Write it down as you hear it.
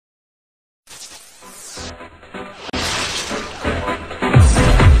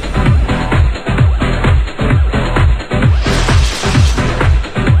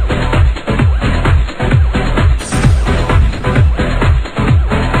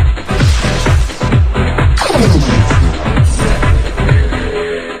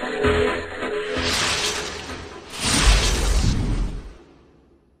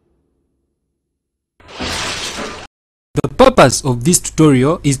The purpose of this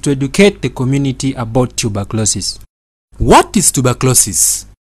tutorial is to educate the community about tuberculosis. What is tuberculosis?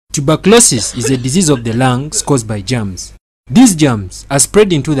 Tuberculosis is a disease of the lungs caused by germs. These germs are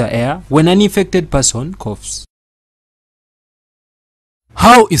spread into the air when an infected person coughs.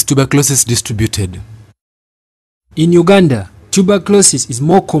 How is tuberculosis distributed? In Uganda, tuberculosis is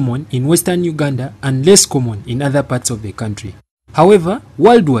more common in western Uganda and less common in other parts of the country. However,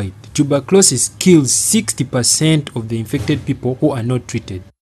 worldwide, tuberculosis kills 60% of the infected people who are not treated.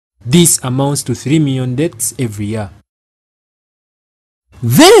 This amounts to 3 million deaths every year.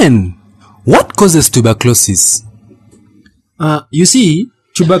 Then, what causes tuberculosis? You see,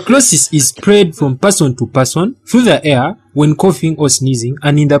 tuberculosis is spread from person to person through the air when coughing or sneezing,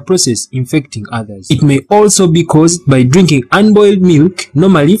 and in the process infecting others. It may also be caused by drinking unboiled milk,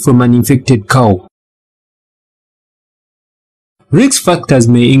 normally from an infected cow. Risk factors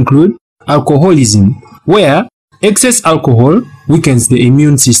may include alcoholism, where excess alcohol weakens the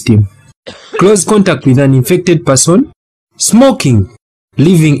immune system, close contact with an infected person, smoking,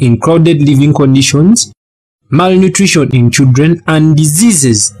 living in crowded living conditions, malnutrition in children, and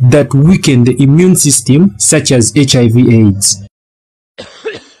diseases that weaken the immune system such as HIV/AIDS.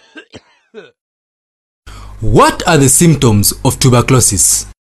 What are the symptoms of tuberculosis?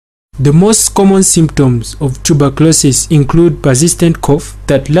 The most common symptoms of tuberculosis include persistent cough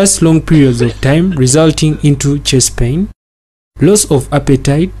that lasts long periods of time, resulting into chest pain, loss of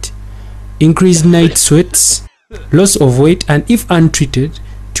appetite, increased night sweats, loss of weight, and if untreated,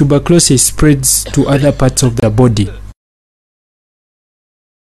 tuberculosis spreads to other parts of the body.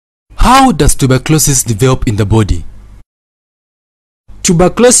 How does tuberculosis develop in the body?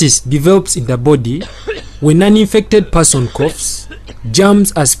 Tuberculosis develops in the body when an infected person coughs,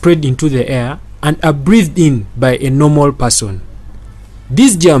 germs are spread into the air and are breathed in by a normal person.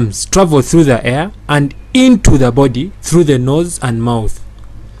 These germs travel through the air and into the body through the nose and mouth.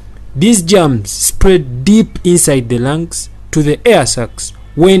 These germs spread deep inside the lungs to the air sacs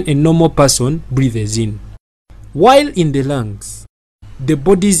when a normal person breathes in. While in the lungs, the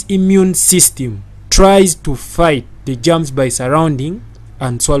body's immune system tries to fight the germs by surrounding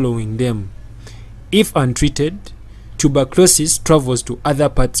and swallowing them. If untreated, tuberculosis travels to other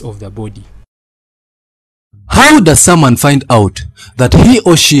parts of the body. How does someone find out that he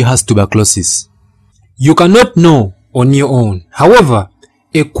or she has tuberculosis? You cannot know on your own. However,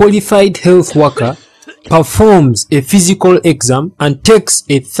 a qualified health worker performs a physical exam and takes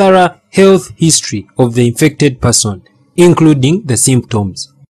a thorough health history of the infected person, including the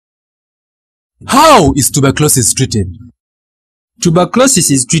symptoms. How is tuberculosis treated?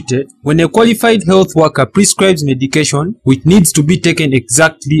 Tuberculosis is treated when a qualified health worker prescribes medication which needs to be taken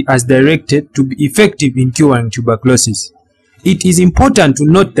exactly as directed to be effective in curing tuberculosis. It is important to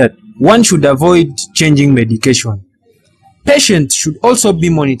note that one should avoid changing medication. Patients should also be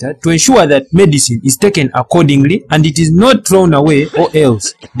monitored to ensure that medicine is taken accordingly and it is not thrown away, or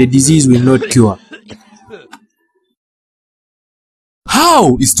else the disease will not cure.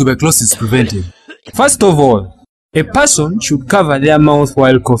 How is tuberculosis prevented? First of all, a person should cover their mouth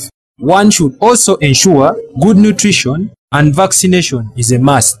while coughing. One should also ensure good nutrition, and vaccination is a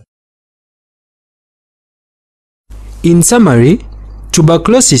must. In summary,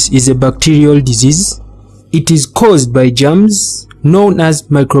 tuberculosis is a bacterial disease. It is caused by germs known as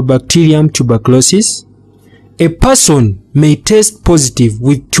Mycobacterium tuberculosis. A person may test positive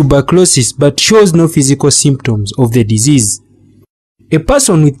with tuberculosis but shows no physical symptoms of the disease. A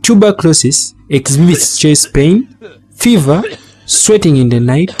person with tuberculosis exhibits chest pain, fever, sweating in the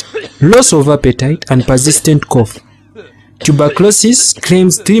night, loss of appetite, and persistent cough. Tuberculosis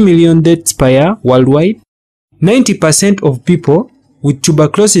claims 3 million deaths per year worldwide. 90% of people with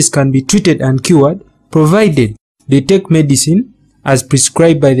tuberculosis can be treated and cured, provided they take medicine as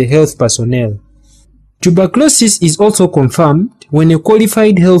prescribed by the health personnel. Tuberculosis is also confirmed when a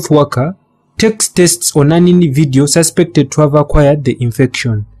qualified health worker takes tests on an individual suspected to have acquired the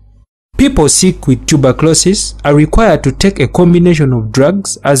infection. People sick with tuberculosis are required to take a combination of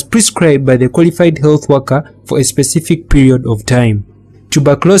drugs as prescribed by the qualified health worker for a specific period of time.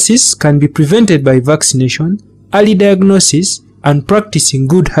 Tuberculosis can be prevented by vaccination, early diagnosis, and practicing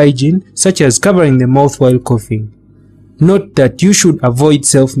good hygiene, such as covering the mouth while coughing. Note that you should avoid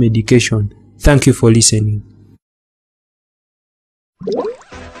self-medication. Thank you for listening.